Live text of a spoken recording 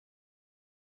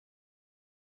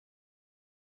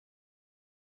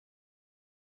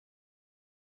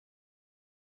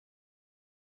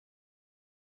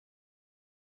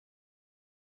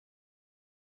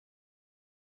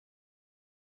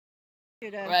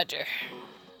Roger.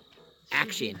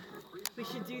 Action. We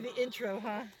should do the intro,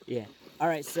 huh? Yeah. All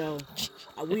right. So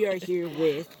we are here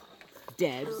with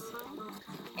Debs,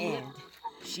 and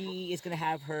she is gonna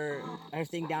have her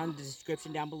thing down in the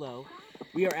description down below.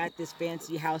 We are at this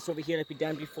fancy house over here like we've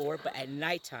done before, but at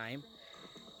nighttime.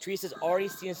 Teresa's already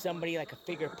seen somebody like a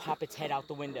figure pop its head out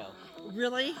the window.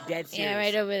 Really? Dead serious. Yeah,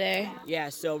 right over there. Yeah.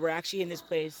 So we're actually in this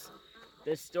place.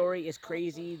 The story is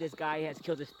crazy. This guy has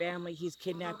killed his family. He's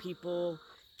kidnapped people,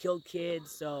 killed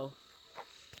kids. So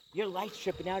your light's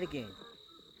tripping out again.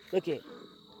 Look it.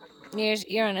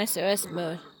 You're on SOS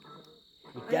mode.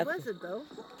 I wasn't though.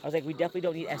 I was like, we definitely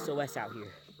don't need SOS out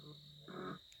here.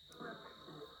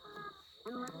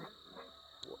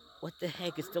 What the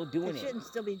heck is still doing It it? shouldn't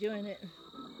still be doing it.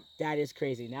 That is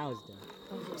crazy. Now it's done.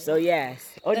 Okay. So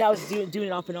yes. Oh, now it's doing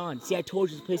it off and on. See, I told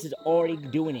you this place is already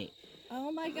doing it. Oh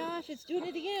my gosh, it's doing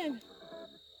it again.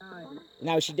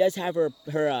 Now she does have her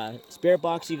spirit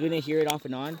box. You're gonna hear it off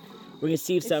and on. We're gonna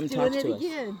see if something talks to us.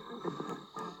 Again.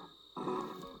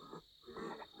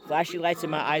 Flashy lights in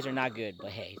my eyes are not good,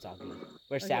 but hey, it's all good.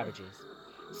 We're savages.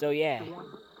 So yeah.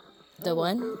 The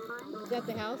one? Is that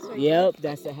the house? Right Yep,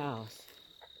 that's the house.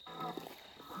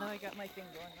 Now I got my thing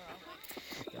going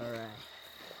wrong. All right.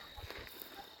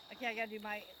 Okay, I gotta do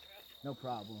my intro. No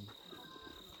problem.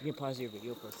 You can pause your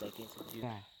video for a second.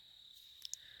 Yeah.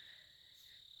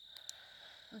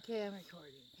 Okay, I'm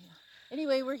recording. Yeah.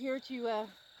 Anyway, we're here to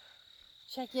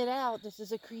check it out. This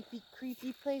is a creepy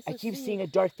place. I Let's keep see seeing it. a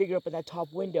dark figure up in that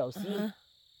top window. See?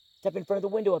 Step in front of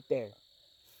the window up there.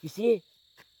 You see it?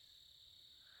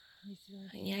 Let me see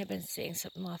what Yeah, I've been seeing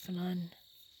something off and on.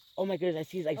 Oh my goodness,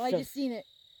 I see like Oh, I just seen it.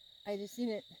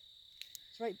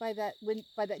 It's right by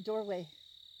that doorway.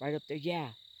 right up there. Yeah.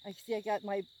 I got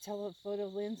my telephoto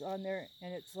lens on there,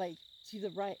 and it's like to the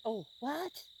right. Oh,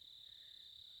 what?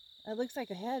 It looks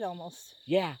like a head almost.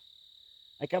 Yeah.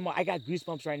 Like I got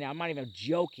goosebumps right now. I'm not even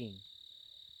joking.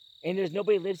 And there's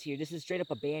nobody lives here. This is straight up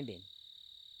abandoned.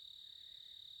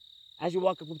 As you're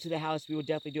walking up to the house, we will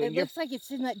definitely do it. It looks like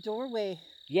it's in that doorway.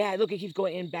 Yeah, look, it keeps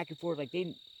going in back and forth. Like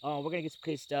we're gonna get some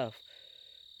crazy stuff.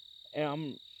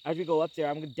 And as we go up there,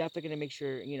 I'm definitely gonna make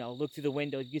sure, look through the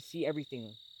window. You can see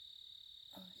everything.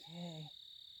 Okay.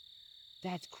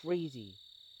 That's crazy.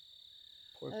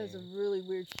 Poor That is bear. a really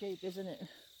weird shape, isn't it?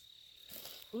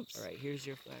 Oops. All right, here's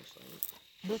your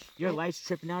flashlight. Your light's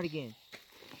tripping out again.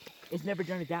 It's never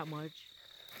done it that much.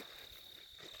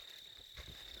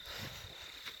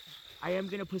 I am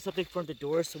gonna put something in front of the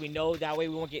door so we know that way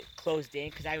we won't get closed in.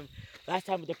 Cause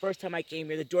the first time I came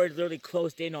here, the door literally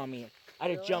closed in on me. I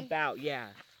had to jump out, yeah.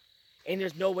 And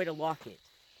there's no way to lock it.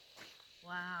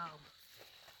 Wow.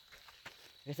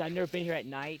 Guess I've never been here at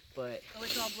night, but. Oh,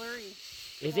 it's all blurry.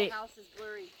 Is the it? whole house is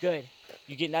blurry. Good.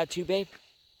 You getting out too, babe?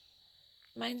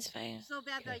 Mine's fine. So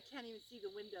bad that I can't even see the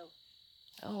window.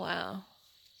 Oh, wow.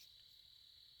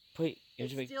 Point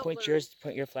blurry.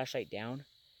 Point your flashlight down.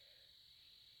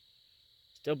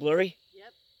 Still blurry?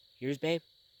 Yep. Yours, babe?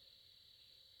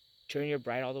 Turn your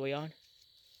bright all the way on.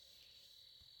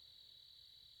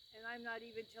 And I'm not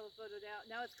even telephotoed out.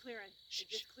 Now it's clearing. Shh, It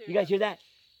just cleared you guys up. hear that?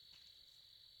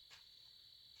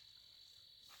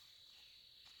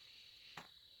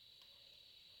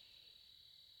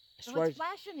 Oh, it's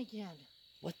flashing again.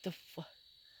 What the fuck?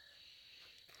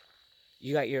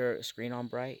 You got your screen on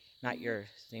bright? Not your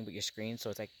thing, but your screen,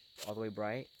 so it's like all the way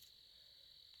bright?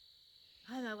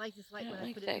 And I like this light I when don't I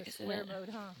like put that it in the 'cause square of mode,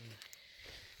 huh?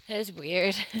 That is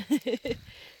weird.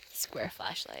 Square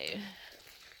flashlight.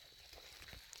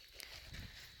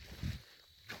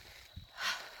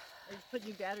 I just put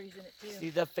new batteries in it too. See,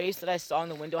 the face that I saw in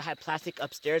the window had plastic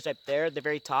upstairs right there at the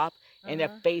very top, and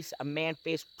a man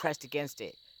face pressed against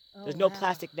it. Oh, There's no wow.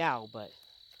 plastic now, but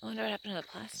I wonder what happened to the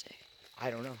plastic.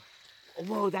 I don't know. Oh,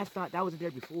 whoa, that wasn't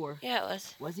there before. Yeah, it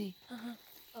was. Was he?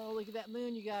 Oh, look at that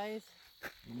moon, you guys.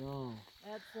 No.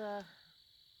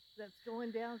 That's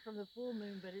going down from the full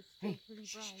moon, but it's still pretty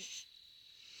bright. Shh.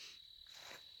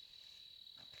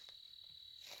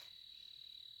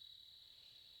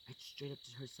 I straight up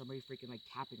just heard somebody freaking like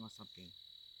tapping on something.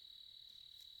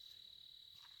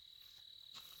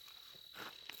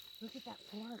 Look at that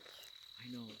porch.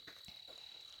 I know.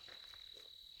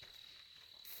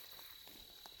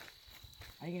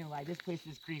 I ain't gonna lie, this place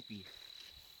is creepy.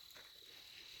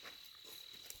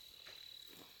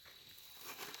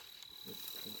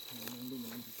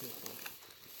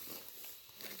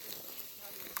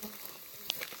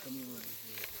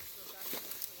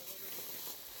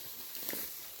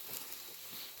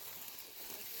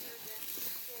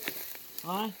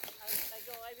 Huh? I was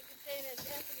just saying, as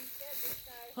Anthony said, this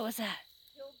guy What was that?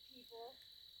 killed people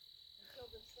and killed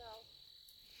himself.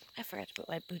 I I forgot to put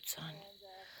my boots on. And you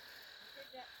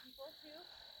kidnapped people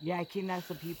too? Yeah, I kidnapped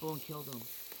some people and killed them. Now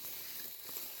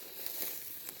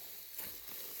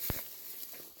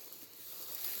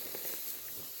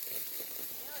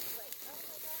it's like, oh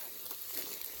my god.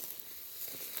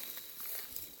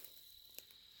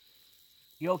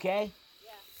 You okay?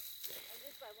 Yeah. And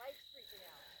just my light's freaking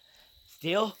out.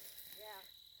 Still? Yeah.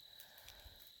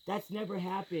 That's never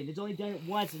happened. It's only done it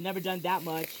once. It's never done that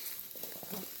much.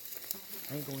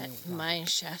 I ain't going in That with that. mine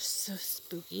shaft's so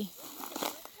spooky. What's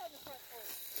on the front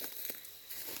porch?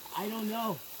 I don't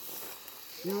know.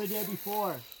 They were there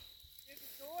before. There's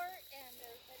a door and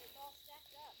it's all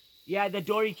stacked up. Yeah, the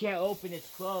door you can't open. It's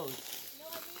closed. No,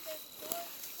 I mean there's a door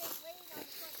the same way on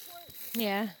the front porch.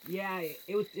 Yeah. Yeah,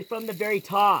 it's from the very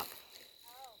top.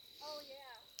 Oh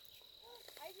yeah.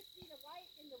 I just seen a light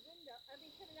in the window. I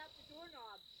mean, coming out the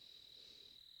doorknob.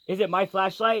 Is it my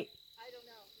flashlight? I don't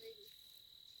know, maybe.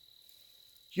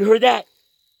 You heard that?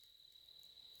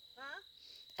 Huh?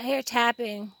 I hear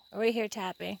tapping. We hear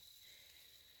tapping.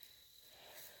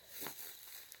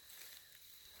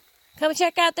 Come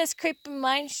check out this creepy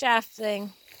mine shaft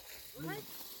thing. What?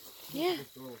 Yeah.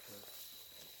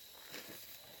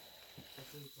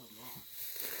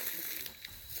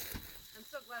 I'm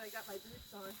so glad I got my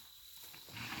boots on.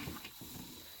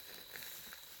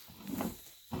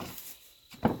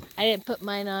 I didn't put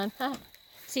mine on. Huh.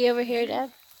 See over here,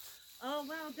 Deb? Oh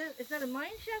wow, is that a mine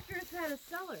shaft or is that a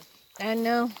cellar? I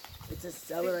know. It's a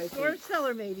cellar, I Storage think.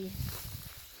 cellar maybe.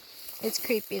 It's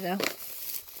creepy though.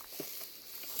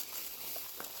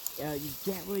 You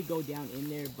can't really go down in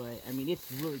there, but I mean,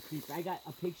 it's really creepy. I got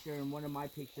a picture in one of my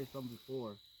pictures from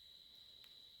before.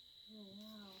 Oh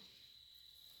wow.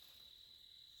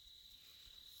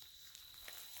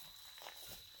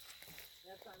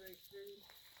 That's not very sturdy.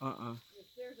 The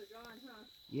stairs are gone, huh?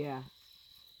 Yeah.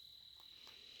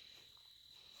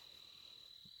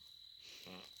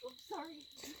 Oops, sorry.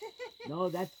 No,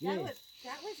 that's good.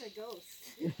 That was a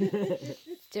ghost.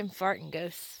 Dim farting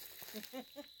ghosts.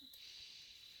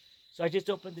 So I just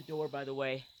opened the door, by the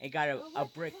way, and got a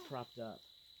what brick the heck? propped up.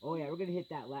 Oh yeah, we're gonna hit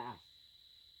that last.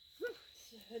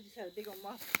 I just had a big old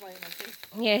moth fly in my face.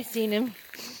 Yeah, I seen him.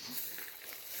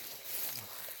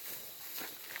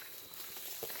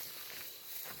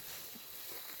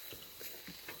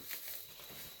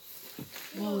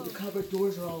 Whoa, the cupboard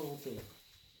doors are all open. I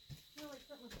feel like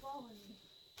something was following me.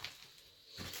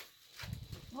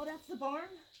 Oh, that's the barn?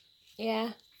 Yeah.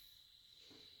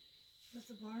 That's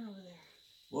the barn over there.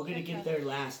 We're gonna get there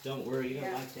last. Don't worry, you don't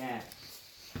Yeah. like that.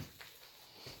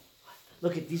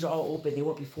 Look at these are all open. They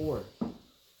weren't before.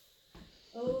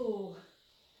 Oh,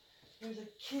 there's a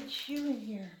kid's shoe in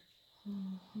here.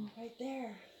 Right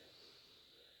there.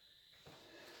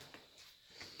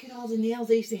 Look at all the nails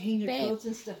they used to hang their Babe, coats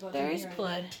and stuff up There in is here.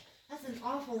 blood. That's an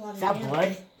awful lot of Is that nails.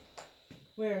 blood?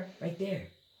 Where? Right there.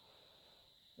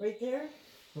 Right there?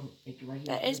 Oh, right here.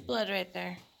 That is blood right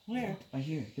there. Where? Right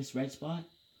here. This red spot.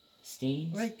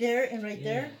 Stains. Right there and right Yeah.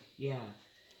 there? Yeah.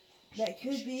 That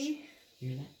could be. You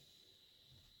hear that?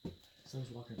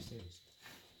 Someone's walking upstairs.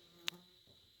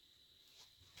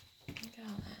 Look at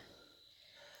all that.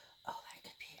 Oh, that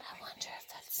could be. I wonder if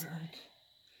that's Bird.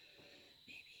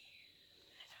 maybe.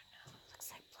 I don't know. It looks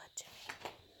like blood to me.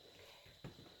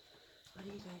 What do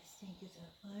you guys think? Is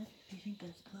that blood? Do you think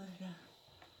that's blood?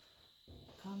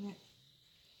 Comment on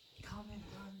the comment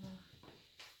section.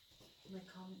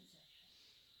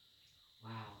 Wow.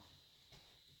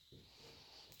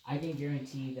 I can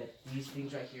guarantee that these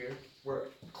things right here were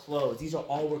closed. These are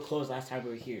all were closed last time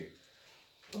we were here.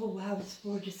 Oh wow, this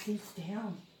floor just sinks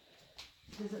down.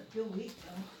 Doesn't feel weak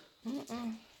though.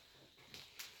 Mm-mm.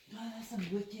 Oh, that's some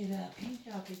wicked paint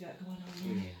job they got going on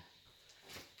there. Yeah.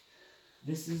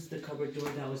 This is the cupboard door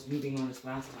that was moving on us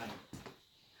last time.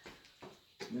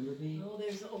 Remember, babe? Oh,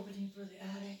 there's the opening for the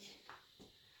attic.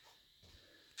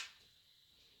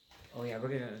 Oh yeah,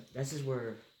 this is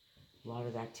where a lot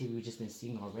of the activity we've just been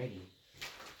seeing already.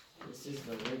 This is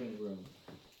the living room.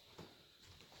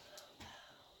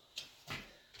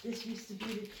 This used to be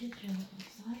the kitchen, it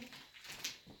looks like.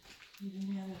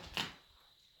 Even had a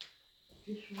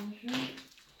dishwasher.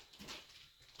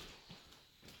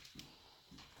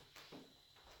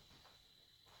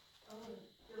 Oh, the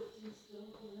built-in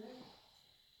stove over there.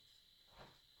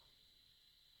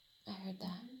 I heard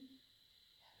that.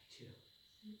 Too.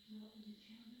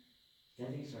 That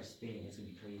thing starts spinning, it's gonna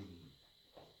be crazy.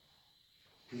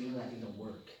 Cause you know that thing don't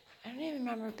work. I don't even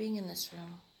remember being in this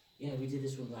room. Yeah, we did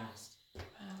this one last.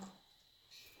 Wow.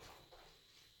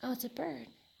 Oh, it's a bird.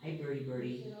 Hi, birdie,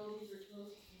 birdie.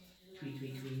 Tweet,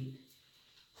 tweet, tweet.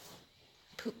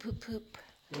 Poop, poop, poop.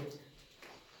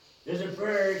 There's a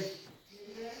bird.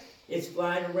 It's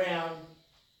flying around.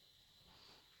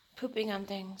 Pooping on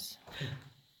things.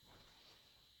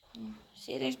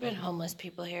 See, there's been homeless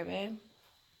people here, babe.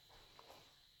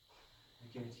 I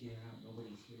guarantee you,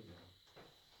 nobody's here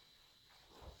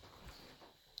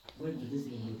though. When did this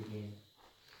thing move again?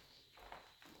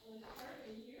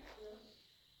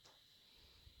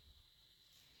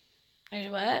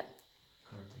 There's what?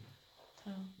 Carpet.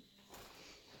 Oh.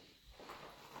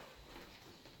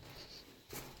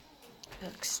 I feel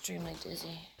extremely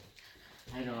dizzy.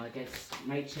 I know, I guess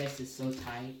my chest is so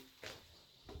tight.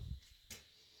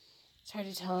 It's hard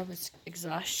to tell if it's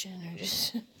exhaustion or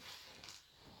just... There's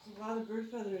a lot of bird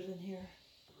feathers in here.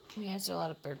 Yeah, it's a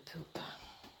lot of bird poop.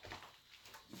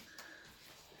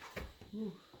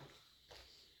 Ooh.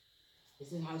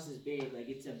 This house is big, like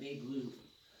it's a big loop.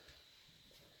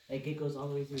 Like it goes all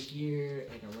the way through here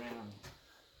and around.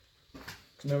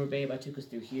 Cause remember, babe, I took us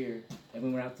through here and we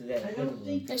went out to that. I don't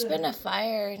think There's been a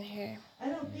fire in here. I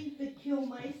don't think the kill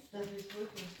mice stuff is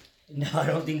working. No, I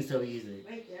don't think so either.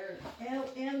 Right there.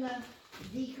 And the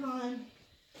decon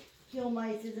kill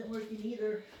mice isn't working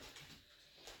either.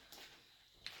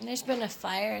 And there's been a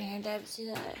fire in here, Deb. See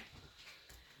that?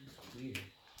 It's weird.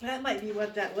 That might be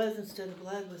what that was instead of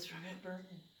blood was from it burning.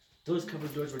 Those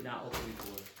cupboard doors were not open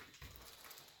before.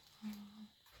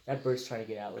 That bird's trying to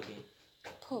get out. Look at it.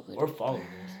 Poor good Or following us.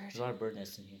 bird. There's a lot of bird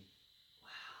nests in here.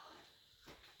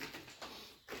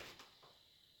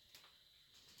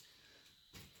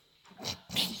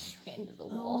 Just ran into the Oh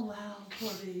wall. wow,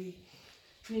 poor baby.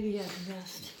 Maybe he has a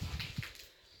nest.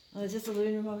 Oh, is this the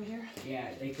living room over here? Yeah,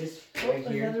 like this Oh, right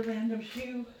here. another random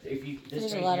shoe. If you this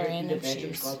There's a right lot of here, random the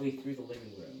bedroom shoes. all the way through the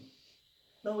living room.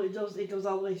 Oh, it goes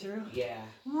all the way through? Yeah.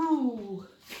 Ooh,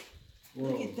 Whoa.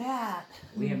 look at that.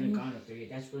 We haven't gone up there yet.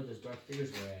 That's where those dark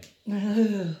figures were at.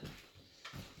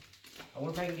 I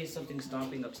wonder if I can get something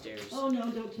stomping upstairs. Oh no,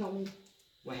 don't tell me.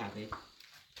 What happened?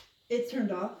 It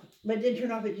turned off. But it didn't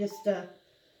turn off, it just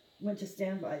went to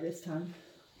standby this time.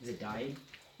 Is it dying?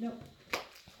 Nope.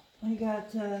 I got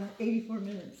 84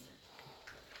 minutes.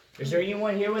 Is there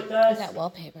anyone here with us? That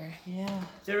wallpaper. Yeah.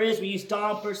 If there is, will you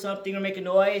stomp or something or make a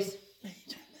noise? Let me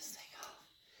turn this thing off.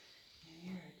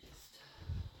 Here, just.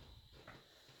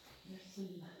 There's some.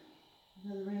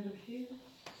 Another random shoe.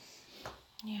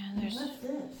 Yeah, there's What's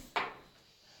this?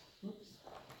 Whoops.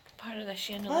 part of the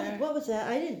chandelier. What was that?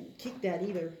 I didn't kick that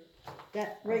either.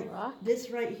 That right. rock? This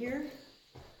right here.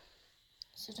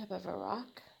 Some type of a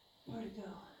rock. Where'd it go?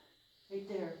 Right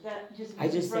there. That just. I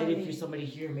went just in front said of if me. there's somebody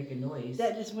here, make a noise.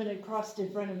 That just went across in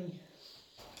front of me.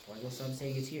 Well, I guess I'm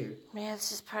saying it's here. Yeah,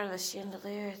 this is part of the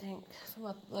chandelier, I think. From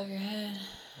up above your head.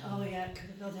 Oh yeah, it could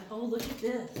have felt that. Oh, look at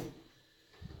this.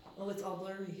 Oh, it's all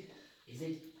blurry. Is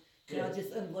it? Yeah,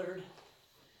 just unblurred.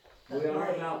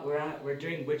 We're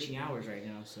during witching hours right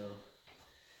now, so.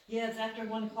 Yeah, it's after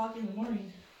 1 o'clock in the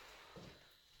morning.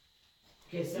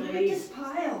 Can Look at somebody? this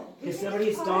pile. Can Look at somebody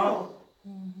this stop? pile.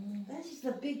 Mm-hmm. That's just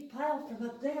a big pile from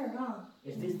up there, huh?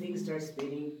 If this thing starts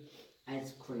spinning,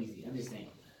 that's crazy. I'm just saying.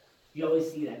 You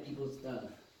always see that people's stuff.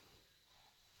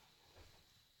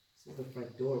 This is the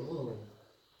front door. Whoa.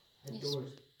 That Yes.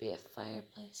 door's. Be a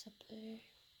fireplace up there.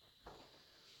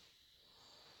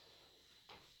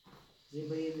 Is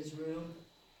anybody in this room?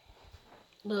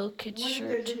 Little I kid's wonder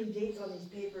shirt. if there's any dates on these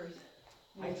papers.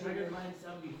 I tried to find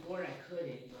some before, I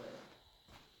couldn't, but.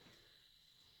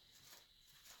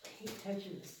 I hate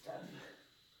touching this stuff.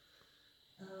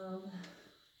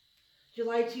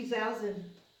 July 2000.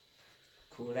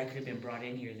 Cool, that could have been brought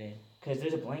in here then. Because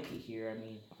there's a blanket here, I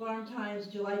mean. Farm Times,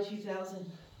 July 2000.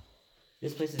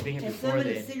 This place has been here And before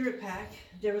somebody's then. cigarette pack.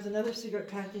 There was another cigarette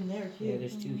pack in there too. Yeah,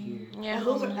 there's two here. Yeah, Oh,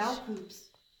 those are homeless. owl poops.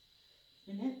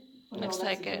 Isn't it? Oh, Looks that's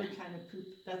like a it. different kind of poop.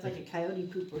 That's like a coyote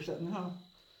poop or something, huh?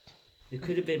 There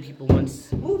could have been people once.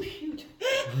 Oh shoot.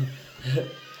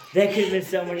 That could have been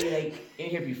somebody like in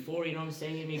here before, you know what I'm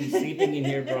saying? Maybe sleeping in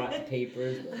here, brought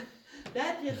papers.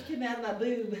 That just came out of my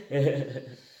boob.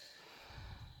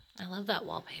 I love that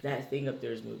wallpaper. That thing up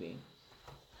there is moving.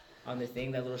 On the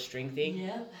thing, that little string thing.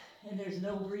 Yep. And there's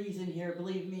no breeze in here,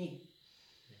 believe me.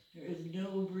 There is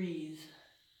no breeze.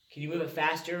 Can you move it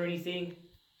faster or anything?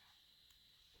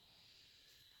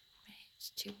 It's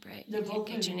too bright. They're You can't both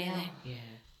catch moving anything. now. Yeah.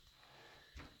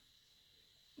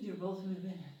 You're both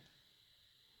moving.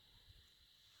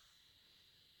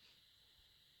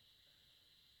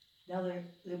 Now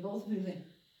they're both moving.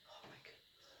 Oh my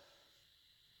goodness.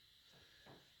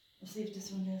 Let's see if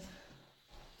this one is.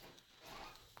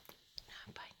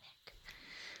 Not by Nick.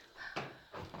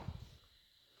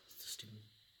 So stupid.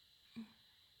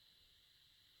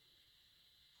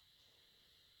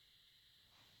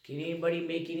 Can anybody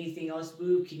make anything else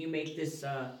move? Can you make this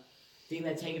thing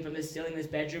that's hanging from the ceiling in this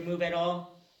bedroom move at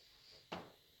all?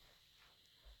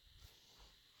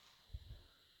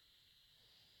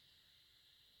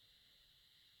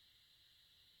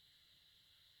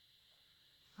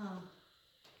 Huh.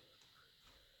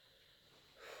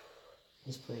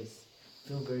 This place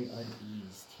feels very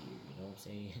uneased here, you know what I'm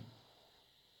saying?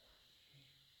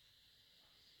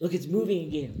 Look, it's moving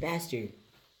again, faster.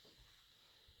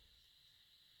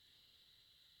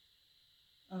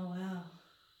 Oh wow.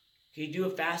 Can you do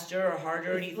it faster or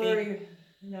harder or It's anything? blurry.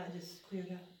 Not just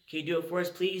cleared up. Can you do it for us,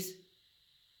 please? A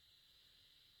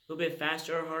little bit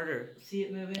faster or harder? See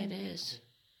it moving? It is.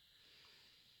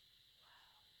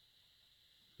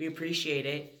 We appreciate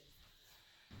it.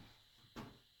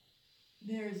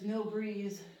 There is no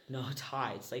breeze. No, it's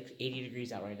hot. It's like 80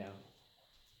 degrees out right now.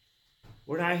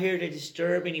 We're not here to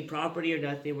disturb any property or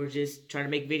nothing. We're just trying to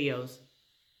make videos.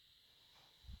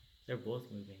 They're both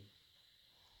moving.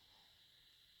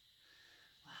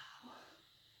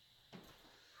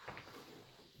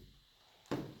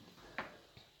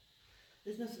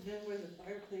 This must have been where the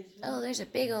fireplace was. Oh, there's a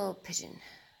big old pigeon.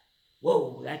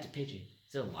 Whoa, that's a pigeon.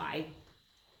 Is it alive?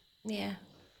 Yeah.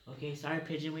 Okay, sorry,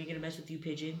 pigeon. We ain't gonna mess with you,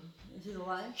 pigeon. Is it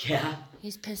alive? Yeah.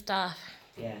 He's pissed off.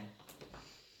 Yeah.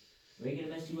 We ain't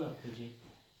gonna mess you up, pigeon.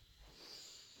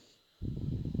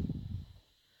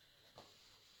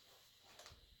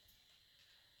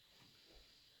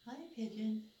 Hi,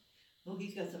 pigeon. Oh,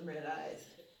 he's got some red eyes.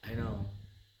 I know.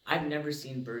 I've never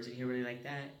seen birds in here really like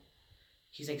that.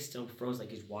 He's like still froze, like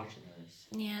he's watching us.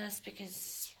 Yeah, that's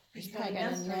because He's he's got a probably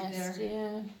got a nest right nest. there.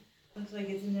 Yeah. Looks like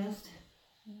it's a nest.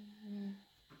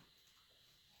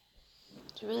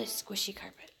 It's a really squishy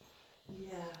carpet.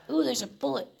 Yeah. Ooh, there's a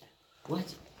bullet.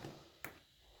 What?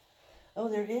 Oh,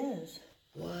 there is.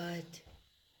 What?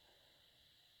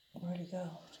 Where'd it go?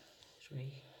 It's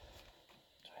right.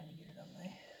 Trying to get it on my.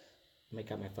 I might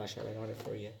got my flashlight right on it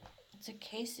for you. It's a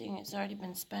casing. It's already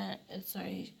been spent. It's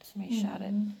already, somebody shot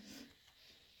it.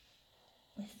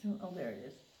 I still, oh, there it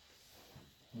is.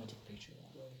 I'm gonna take a picture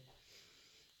of that.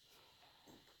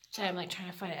 Sorry, I'm like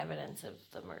trying to find evidence of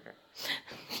the murder.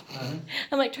 Uh-huh.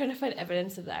 I'm like trying to find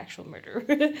evidence of the actual murder.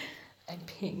 I'm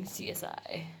being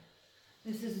CSI.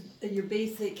 This is your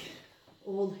basic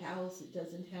old house. It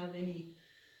doesn't have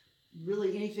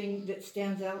really anything that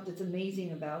stands out that's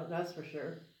amazing about it, that's for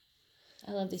sure.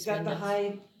 I love these It's got windows. the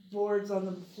high boards on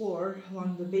the floor,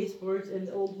 along the baseboards, and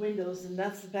the old windows, and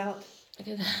that's about, Look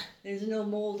at that. there's no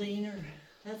molding, or,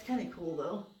 that's kind of cool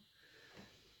though.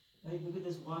 Hey, look at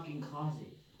this walk-in closet.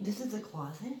 This is a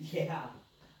closet? Yeah.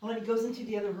 Oh, and it goes into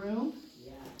the other room?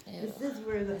 Yeah. Ew. This is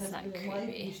where the That's not husband and wife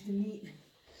creepy. used to meet,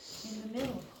 in the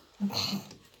middle.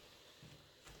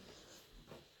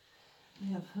 We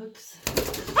have hooks.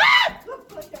 Ah! Oh,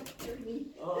 that scared me.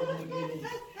 Oh my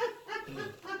goodness.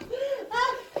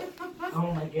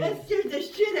 Oh my That goodness. scared the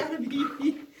shit out of me.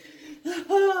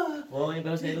 Well, anybody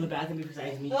else gonna go to the bathroom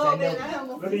besides me? 'Cause Oh, I know man, I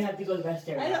almost- we're gonna have to go to the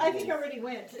restroom. I think I already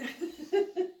went.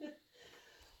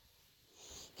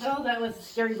 Oh, that was a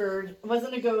scary bird. It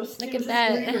wasn't a ghost. Look It at was a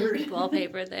scary that bird.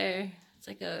 wallpaper there. It's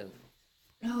like a.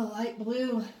 Oh, light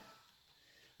blue.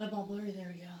 I'm all blurry.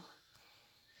 There we go.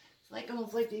 It's like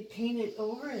almost like they painted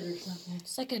over it or something.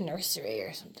 It's like a nursery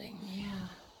or something. Yeah.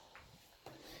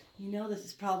 You know this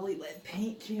is probably lead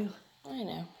paint too. I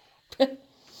know.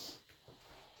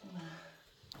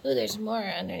 Ooh, there's more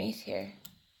underneath here.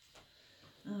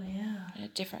 Oh yeah. A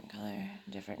different color.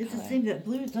 Different It's color. the same that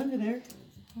blue's under there.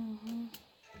 Mm-hmm.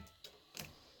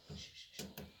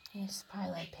 It's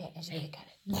probably like paint. I should look at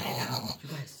it. You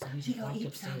guys, somebody's She go walking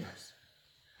eat some. upstairs.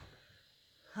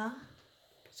 Huh?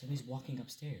 Somebody's walking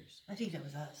upstairs. I think that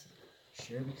was us.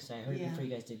 Sure, because I heard Yeah. before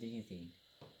you guys did anything.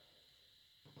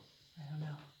 I don't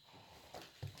know.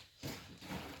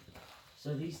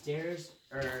 So these stairs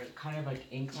are kind of like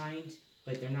inclined,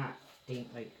 but they're not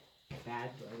like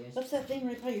bad, I guess. What's that thing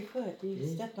right by your foot that you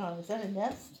This? stepped on? Is that a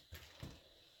nest?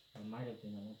 It might have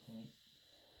been at one point.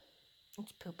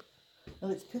 It's poop. Oh,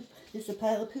 it's poop. It's a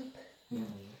pile of poop. Yeah.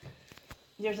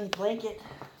 There's a blanket.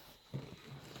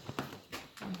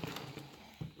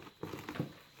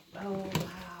 Oh,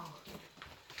 wow.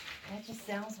 That just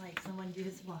sounds like someone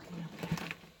is walking up there.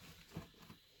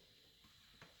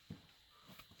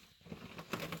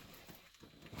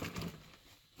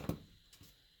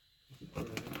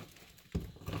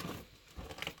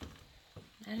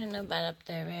 I don't know about up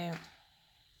there, babe.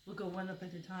 We'll go one up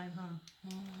at a time, huh?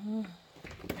 Mm-hmm.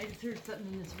 I just heard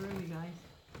something in this room, you guys.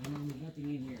 There's nothing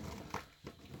in here.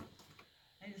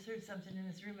 I just heard something in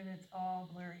this room and it's all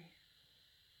blurry.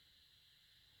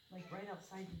 Like right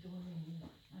outside the door. I mean,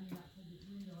 outside the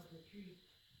window of the tree.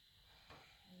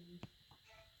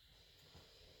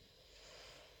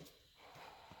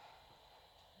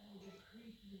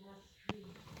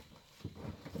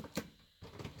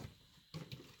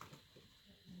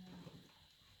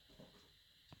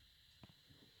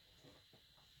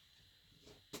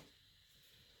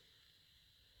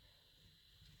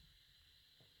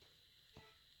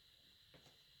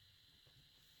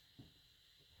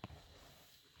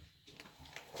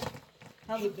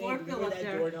 How's Hey, the floor babe, feel remember up that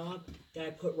there? doorknob that I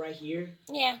put right here?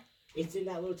 Yeah. It's in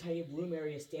that little tiny room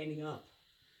area standing up.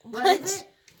 What is it?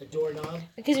 The doorknob.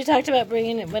 Because you talked about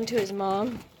bringing it one to his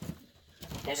mom.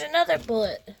 There's another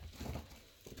bullet.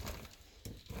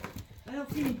 I don't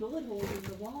see any bullet holes in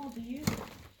the wall, do you?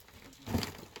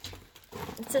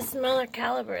 It's a smaller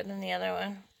caliber than the other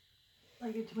one.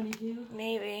 Like a 22?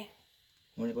 Maybe.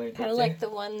 Wanna go Kind of like the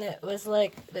one that was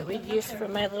like, that we'd used for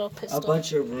my little pistol. a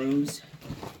bunch of rooms.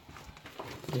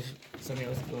 If somebody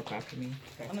else can look after me.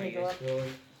 I'm gonna go up.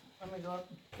 I'm gonna go up.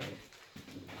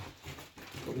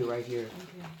 We'll be right here.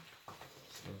 Okay.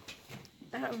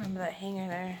 I don't remember that hanger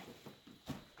there.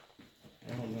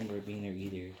 I don't remember it being there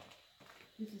either.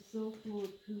 This is so full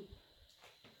of poop.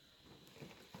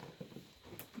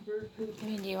 Bird poop. I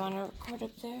mean, do you want to record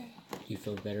up there? Do you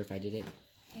feel better if I did it?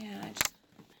 Yeah,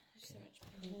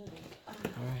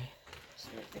 Alright.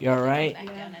 You alright? back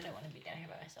down. I don't want to be down here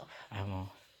by myself. I won't.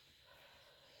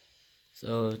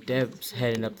 So Deb's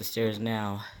heading up the stairs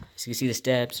now. As you can see, the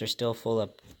steps are still full of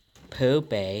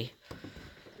poop, eh? It's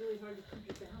really hard to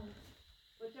keep your balance.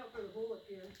 Watch out for the hole up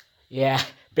here. Yeah,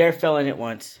 Bear fell in it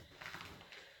once.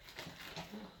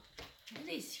 Look at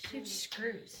these huge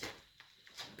screws.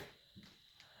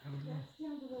 That's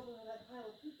down below where that pile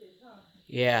of poop is, huh?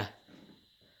 Yeah.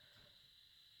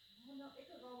 Oh no, it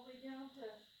goes all the way down to...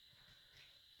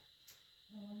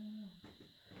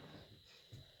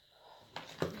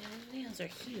 Man, the nails are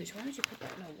huge. Why would you put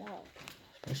that in a wall?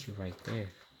 Especially right there.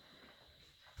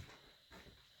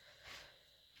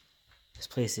 This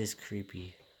place is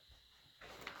creepy.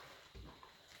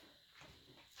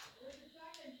 There's a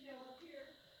shotgun shell up here.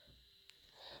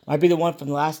 Might be the one from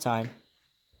the last time.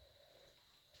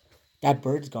 That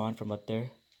bird's gone from up there.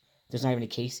 There's not even a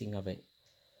casing of it.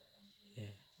 Yeah.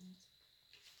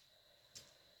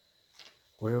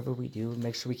 Wherever we do,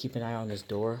 make sure we keep an eye on this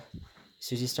door. As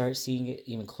soon as you start seeing it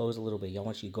even close a little bit, y'all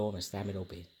want you to go and slam it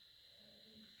open.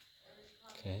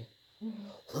 Okay?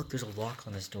 Look, there's a lock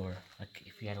on this door. Like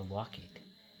if you had to lock it.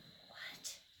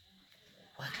 What?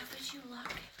 What? Why would you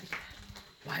lock it like that?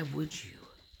 Why would you?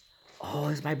 Oh,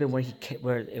 this might have been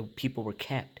where people were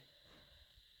kept.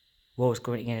 What was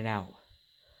going in and out?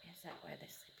 Is that why the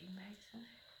sleeping bags are there?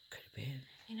 Could have been.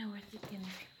 You know, we're thinking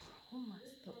people are homeless,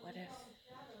 but what if?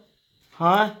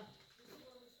 Huh?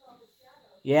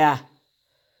 Yeah.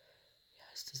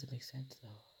 This doesn't make sense though.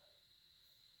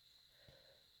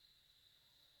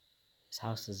 This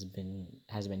house hasn't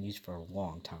been used for a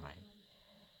long time.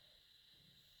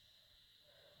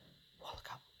 Whoa, look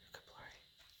how blurry.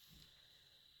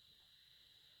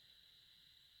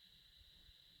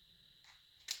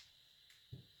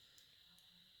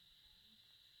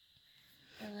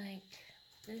 Or like,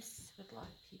 this would lock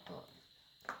people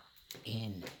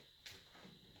In.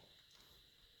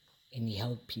 And he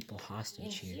held people in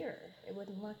hostage here. here. It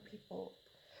wouldn't lock people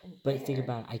in But think there.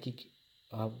 about it, I could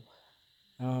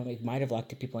it might have locked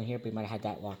the people in here, but it might have had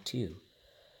that locked too.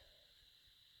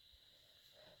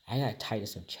 I gotta tighten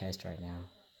some chest right now.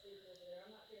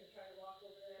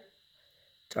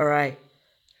 It's alright.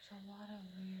 There's a lot of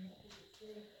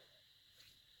weird.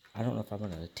 I don't know if I'm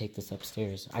gonna take this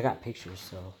upstairs. I got pictures,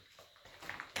 so.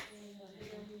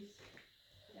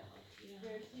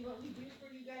 See what we do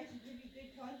for you guys and give you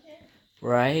good content?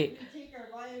 Right? We take our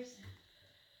lives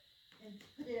and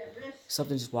put it at risk.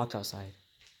 Something just walked outside.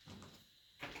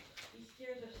 These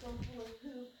stairs are so full of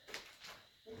poop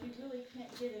that you really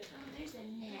can't get it. Oh, there's a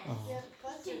nest. Oh. Yeah,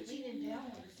 plus they're leaning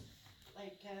downwards.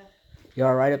 Like, You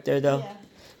alright up there though? yeah,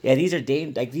 Yeah, these are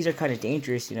these are kind of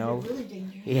dangerous, you know. they're really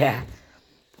dangerous. Yeah.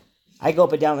 I go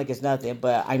up and down like it's nothing,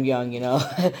 but I'm young, you know.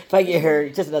 If I get hurt,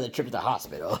 it's just another trip to the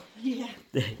hospital. Yeah,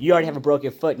 You already have a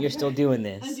broken foot and you're still doing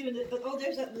this. I'm doing it, but oh,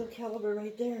 there's that little caliber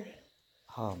right there.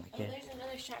 Oh my Oh, god. there's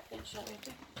another shotgun shot right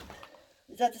there.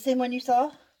 Is that the same one you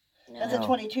saw? No. That's a No.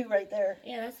 22 right there.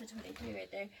 Yeah, that's the 22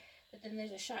 right there. But then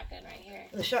there's a shotgun right here.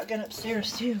 The shotgun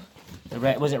upstairs too. The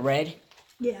red, was it red?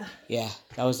 Yeah. Yeah,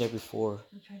 that was there before.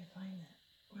 I'm trying to find that.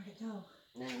 Where'd it go?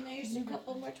 And then there's a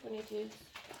couple more 22s.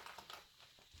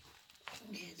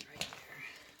 Okay, it's right there.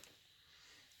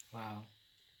 Wow.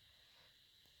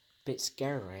 Bit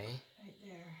scary. Right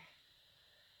there.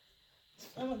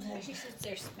 Some of them. Actually, since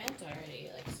they're spent already,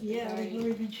 like some Yeah, already. they've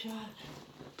already been shot.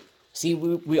 See,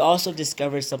 we also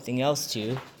discovered something else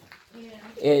too. Yeah.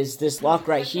 Is this lock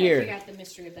right That's how I figured here? out the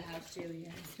mystery of the house too.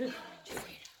 Yeah.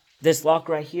 This lock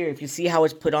right here. If you see how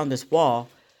it's put on this wall,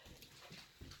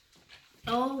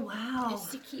 Oh wow!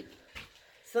 Just to keep.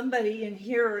 Somebody in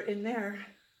here or in there.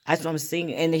 that's what I'm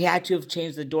saying. And they had to have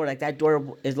changed the door. Like that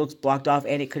door, it looks blocked off,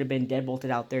 and it could have been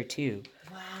deadbolted out there too.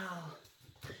 Wow.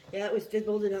 Yeah, it was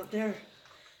deadbolted out there,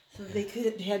 so they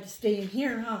had to stay in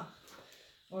here, huh?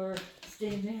 or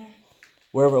staying there.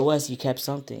 Wherever it was, he kept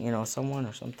something, you know, someone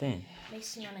or something.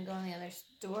 Makes you want to go in the other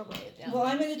doorway. Well,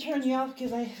 I'm going to turn you off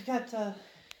because I've got to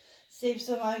save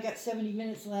some. I got 70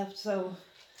 minutes left, so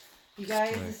you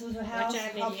guys, this is the house.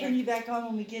 I'll turn you back on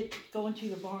when we get going to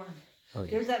the barn. Oh,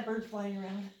 yeah. There's that bird flying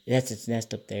around. That's its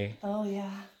nest up there. Oh,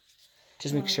 yeah.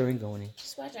 Just make sure we're going in.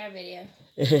 Just watch our video.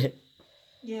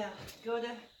 Yeah, go to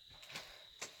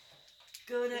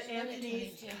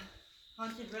Anthony's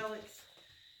Haunted Relics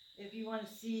if you want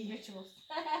to see Rituals.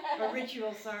 a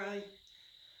ritual. Sorry,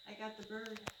 I got the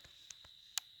bird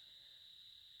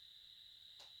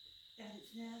at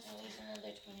its nest. Oh, there's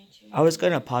another 22. I was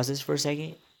gonna pause this for a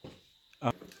second.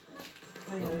 I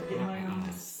gotta get my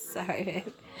own. Sorry,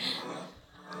 babe.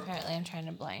 Apparently, I'm trying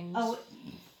to blind. Oh,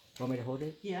 Want me to hold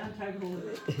it? yeah, I'm tired of holding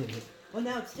it. Well,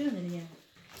 now it's doing it again.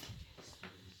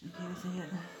 Okay, I see it.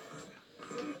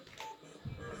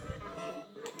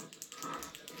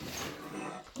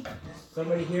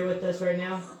 Somebody here with us right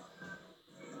now?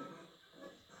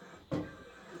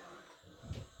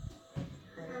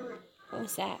 What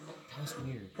was that? That was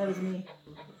weird. That was me.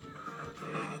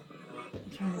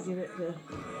 I'm trying to give it the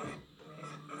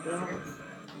balance.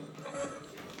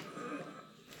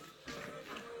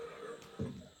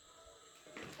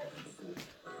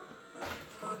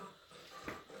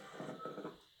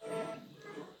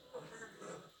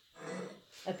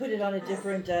 I put it on a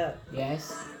different,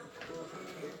 Yes.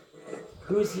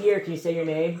 Who's here? Can you say your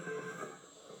name?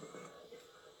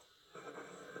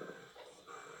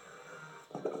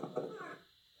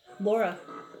 Laura.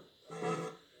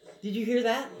 Did you hear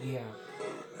that? Yeah.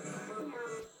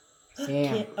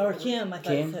 Kim, or Kim.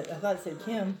 Kim? I thought it said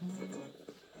Kim.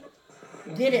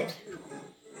 Did it?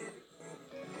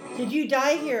 Did you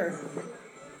die here?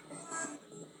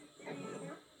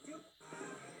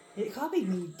 It copied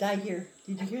me. Die here.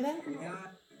 Did you hear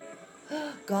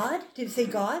that? God? Did it say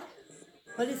God?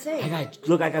 What did it say? I got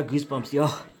goosebumps, yo.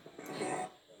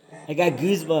 I got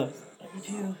goosebumps. Did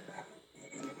you?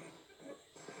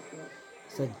 It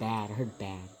said bad. I heard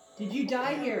bad. Did you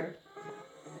die here?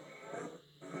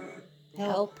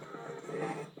 Help.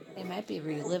 They might be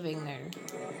reliving their...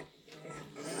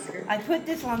 I put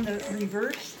this on the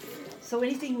reverse, so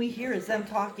anything we hear is them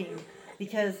talking,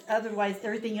 because otherwise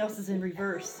everything else is in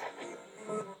reverse.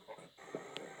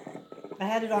 I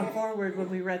had it on forward when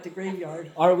we were at the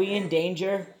graveyard. Are we in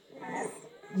danger?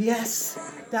 Yes,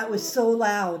 that was so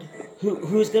loud.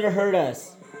 Who's gonna hurt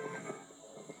us?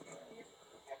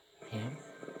 Him?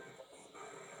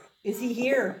 Is he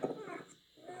here?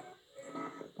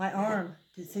 My arm.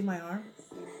 Did it say my arm?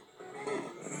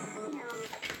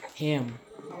 Him.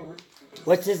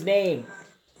 What's his name?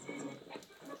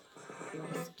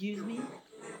 Excuse me?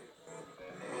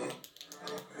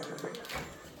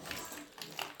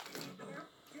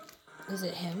 Is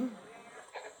it him?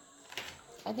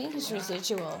 I think it's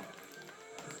residual.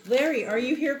 Larry, are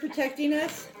you here protecting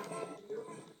us?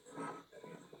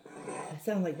 I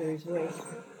sound like Larry's voice.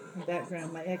 In the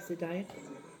background, my ex had died.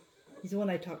 He's the one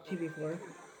I talked to before.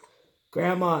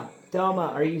 Grandma, Thelma,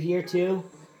 are you here too?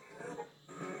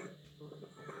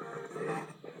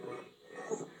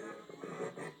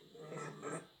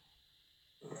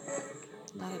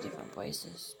 A lot of different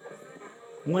voices.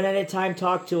 One at a time,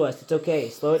 talk to us. It's okay.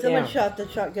 Slow it Someone down. shot the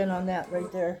shotgun on that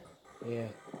right there. Yeah.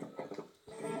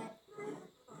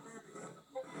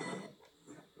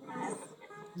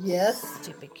 Yes.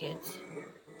 Stupid kids.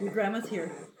 Your grandma's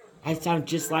here. I sound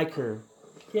just like her.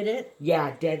 Did it?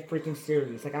 Yeah, dead freaking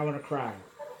serious. Like I want to cry.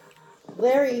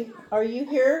 Larry, are you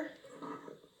here?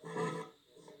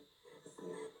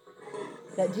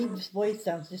 That deep voice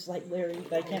sounds just like Larry,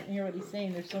 but I can't hear what he's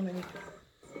saying. There's so many.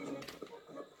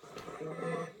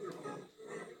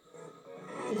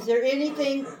 Is there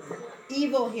anything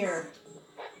evil here?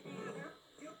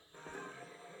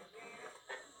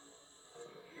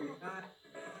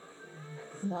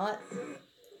 Not?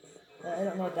 I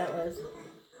don't know what that was.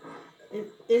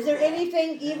 Is there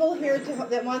anything evil here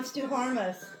that wants to harm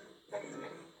us?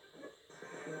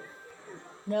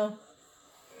 No.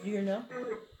 Do you hear no?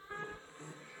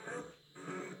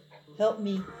 Help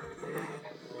me.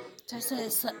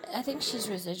 So I think she's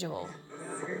residual.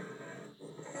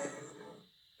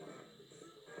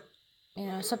 You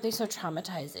know, something so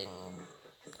traumatizing.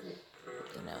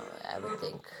 You know, I would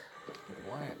think would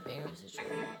warrant being residual.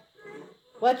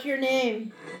 What's your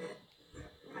name?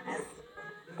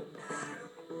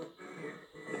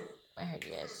 I heard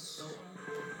yes.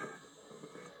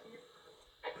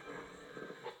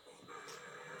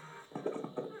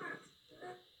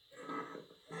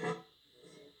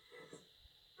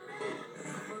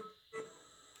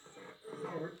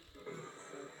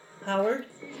 Howard?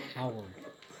 Howard.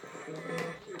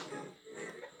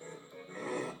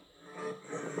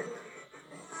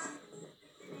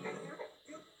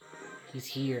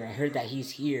 here. I heard that he's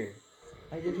here.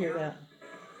 I did hear that.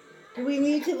 Do we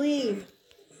need to leave?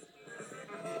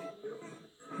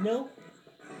 No?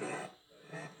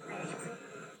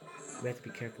 We have to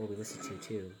be careful what we listen to,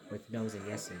 too. With no's and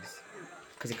yeses.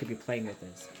 Because it could be playing with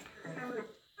us.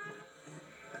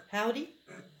 Howdy?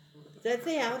 Does that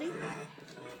say howdy?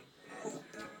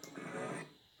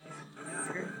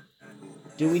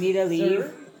 Do we need to leave?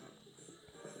 Sir?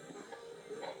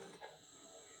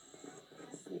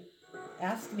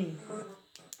 Ask me.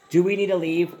 Do we need to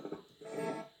leave?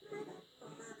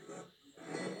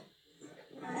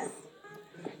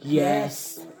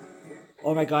 Yes.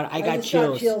 Oh my god, I got just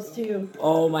chills. got chills too.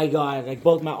 Oh my god, like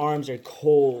both my arms are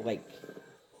cold. Like,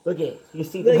 look at you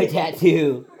see Look my at-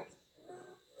 tattoo.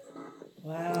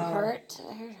 Wow. Hurt?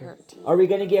 I heard hurt. Are we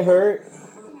gonna get hurt?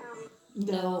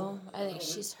 No, I think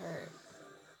she's hurt.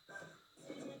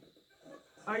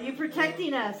 Are you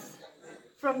protecting us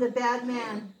from the bad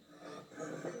man?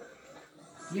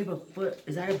 You have a foot.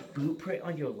 Is that a boot print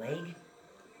on your leg?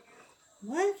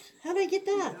 What? How did I get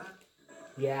that?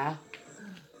 Yeah.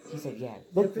 He said, yeah.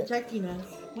 They're Look, protecting us.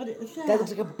 What is that? that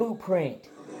looks like a boot print.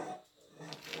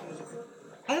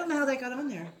 I don't know how that got on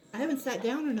there. I haven't sat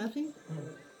down or nothing.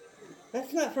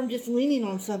 That's not from just leaning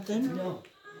on something. No.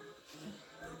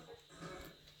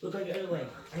 Look on your other leg.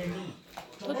 On your knee.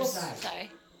 On both Oops, sides. sorry.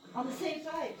 On the same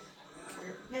side.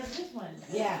 As this one.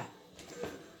 Yeah.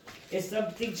 Is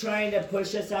something trying to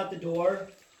push us out the door?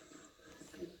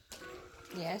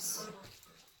 Yes.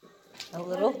 A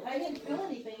little. I didn't feel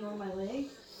anything on my leg.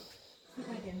 See if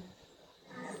I can.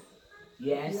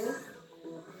 Yes.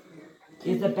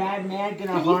 Is the bad man gonna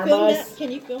Can you harm film us? that?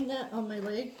 Can you film that on my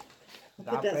leg? I'll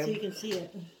put Not that so film. you can see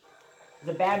it. Is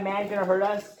the bad man gonna hurt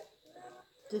us?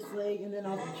 This leg, and then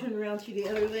I'll turn around to the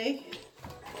other leg.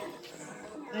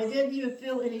 I didn't even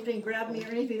feel anything grab me or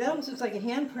anything. That almost looks like a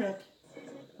handprint,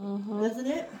 doesn't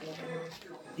it?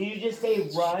 Did you just say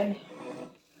run?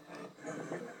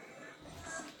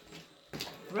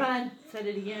 Run. Said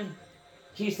it again.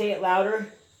 Can you say it louder?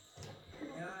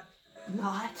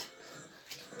 Not.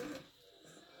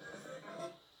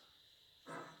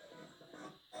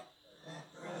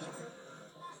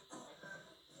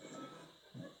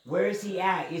 Where is he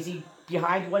at? Is he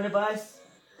behind one of us?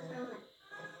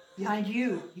 Behind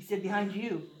you. He said behind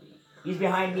you. He's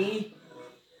behind me?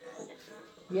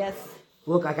 Yes.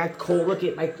 Look, I got cold. Look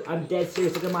at my. I'm dead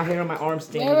serious. Look at my hair on my arm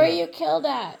standing Where were up. you killed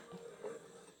at?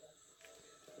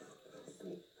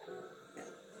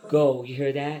 Go. You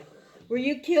hear that? Were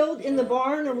you killed in the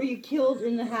barn or were you killed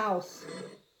in the house?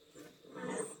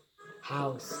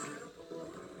 House.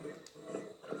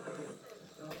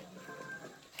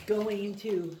 Going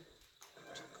to.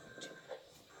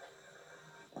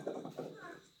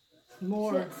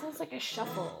 More. It sounds like a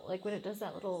shuffle, like when it does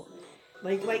that little.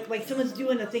 Like someone's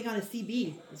doing a thing on a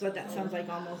CB. Is what that sounds like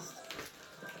almost.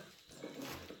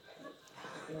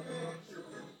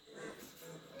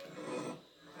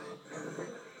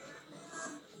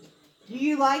 Do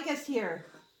you like us here?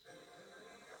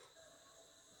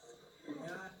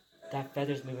 That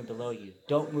feather's moving below you.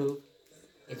 Don't move.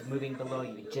 It's moving below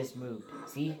you. It just moved.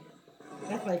 See?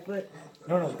 That's my foot.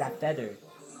 No, that feather.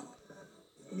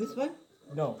 This one?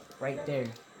 No, right there.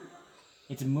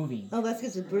 It's moving. Oh, that's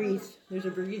because of breeze. There's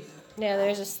a breeze. Yeah,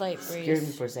 there's a slight Scared me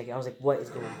breeze. for a second. I was like, what is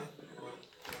going on?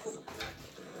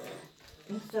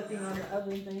 I'm stepping on the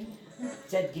oven thing. It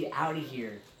said get out of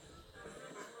here.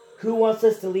 Who wants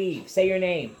us to leave? Say your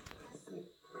name.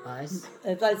 Us?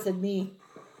 I thought it said me.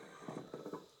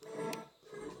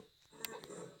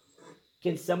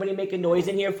 Can somebody make a noise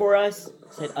in here for us? It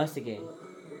said us again.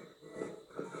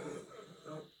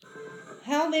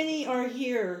 How many are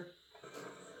here?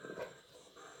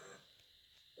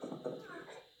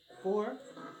 4?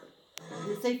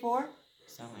 Did it say 4?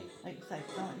 Sound like. Like it's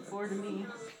like 4 to me.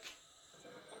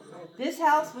 This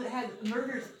house had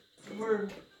murders were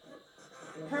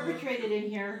perpetrated in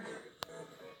here,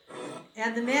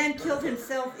 and the man killed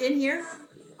himself in here.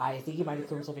 I think he might have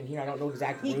killed himself in here. I don't know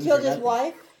exactly. He killed his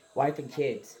wife. Wife and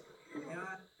kids.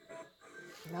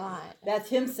 Not. That's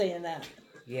him saying that.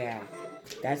 Yeah.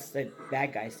 That's the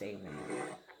bad guy saying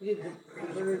that.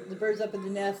 The bird's up in the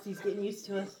nest. He's getting used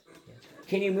to us.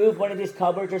 Can you move one of these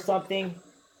cupboards or something?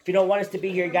 If you don't want us to be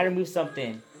here, you gotta move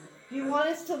something. If you want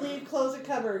us to leave, close a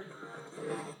cupboard.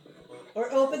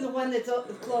 Or open the one that's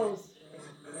closed.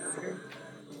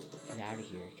 Get out of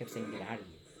here. I kept saying get out of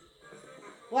here.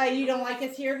 Why, you don't like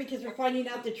us here because we're finding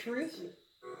out the truth?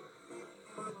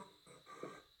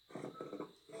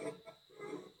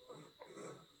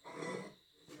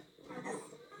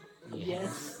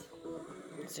 Yes.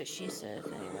 That's what she says,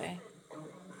 anyway.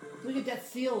 Look at that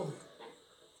sealed.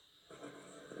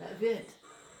 That vent.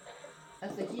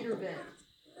 That's the heater vent.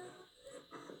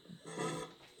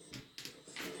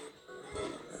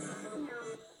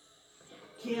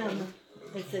 Kim.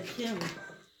 I said Kim.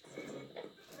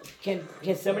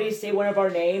 Can somebody say one of our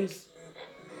names?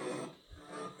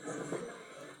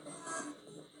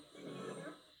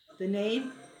 The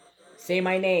name? Say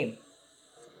my name.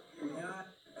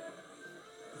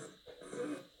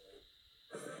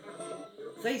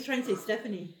 So he's trying to say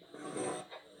Stephanie.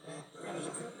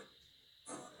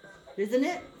 Isn't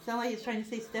it? Sound like he's trying to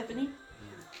say Stephanie?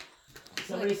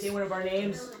 Somebody say one of our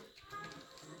names.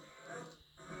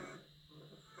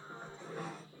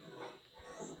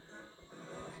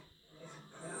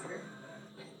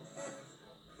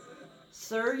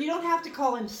 Sir? You don't have to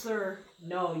call him sir.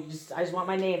 No, I just want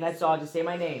my name. That's all. Just say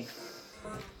my name.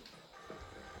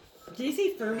 Did you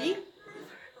say Furby?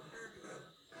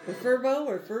 Or Furbo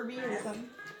or Furby or something?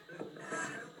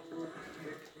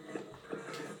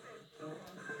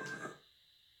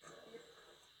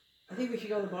 I think we should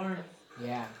go to the barn.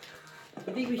 Yeah. I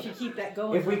think we should keep that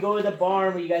going. If we go to the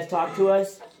barn, will you guys talk to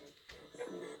us?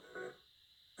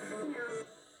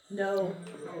 No.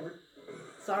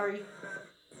 Sorry.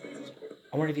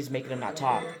 I wonder if he's making them not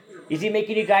talk. Is he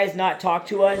making you guys not talk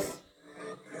to us?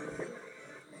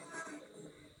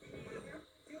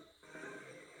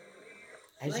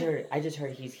 I just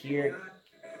heard he's here.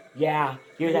 Yeah,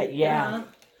 hear that? Yeah.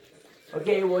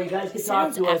 Okay, well you guys can talk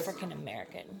Sounds to us. African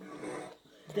American.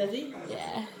 Does he?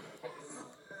 Yeah.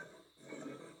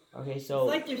 Okay, It's so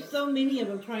like there's so many of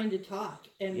them trying to talk,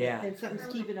 and Yeah. and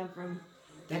something's keeping them from.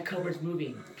 that cupboard's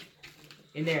moving.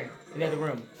 In there, in the other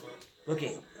room. Look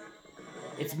it.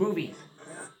 It's moving.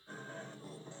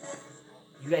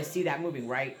 You guys see that moving,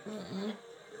 right? Mm-mm.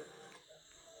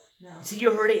 No. See,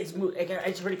 you heard it. It's moving. I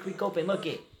just heard it creak open. Look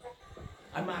it.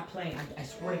 I'm not playing. I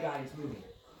swear to God, it's moving.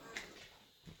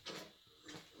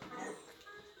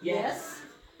 Yes.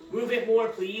 Move it more,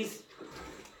 please.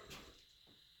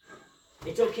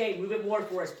 It's okay. Move it more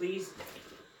for us, please.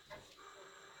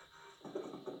 Let's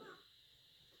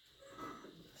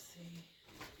see.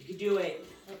 You can do it.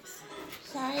 Oops.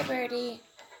 Sorry, Birdie.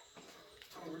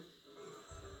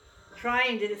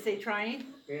 Trying. Did it say trying?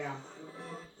 Yeah.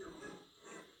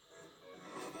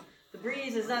 The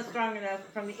breeze is not strong enough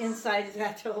from the inside. He's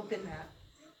got to open that.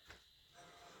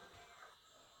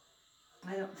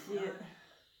 I don't see it.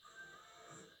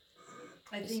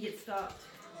 I think it stopped.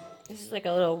 This is like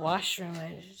a little washroom.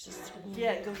 It's just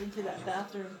Yeah, it goes into that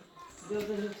bathroom. It goes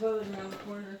in the toilet around the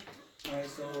corner. Alright,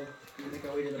 so we make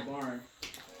our way to the barn.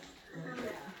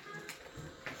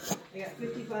 I got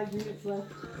 55 minutes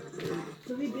left.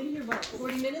 So we've been here about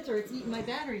 40 minutes, or it's eating my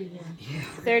battery again. Yeah.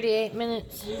 38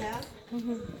 minutes. We have?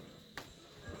 Mm-hmm.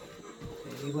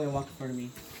 You go ahead and walk in front of me.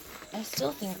 I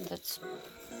still think that's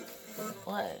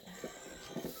blood.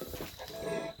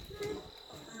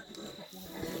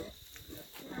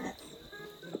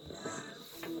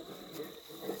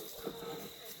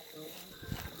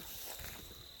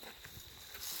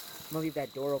 I'm gonna leave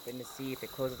that door open to see if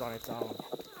it closes on its own.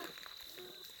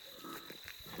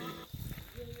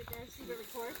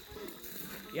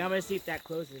 Yeah, I'm gonna see if that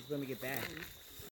closes when we get back.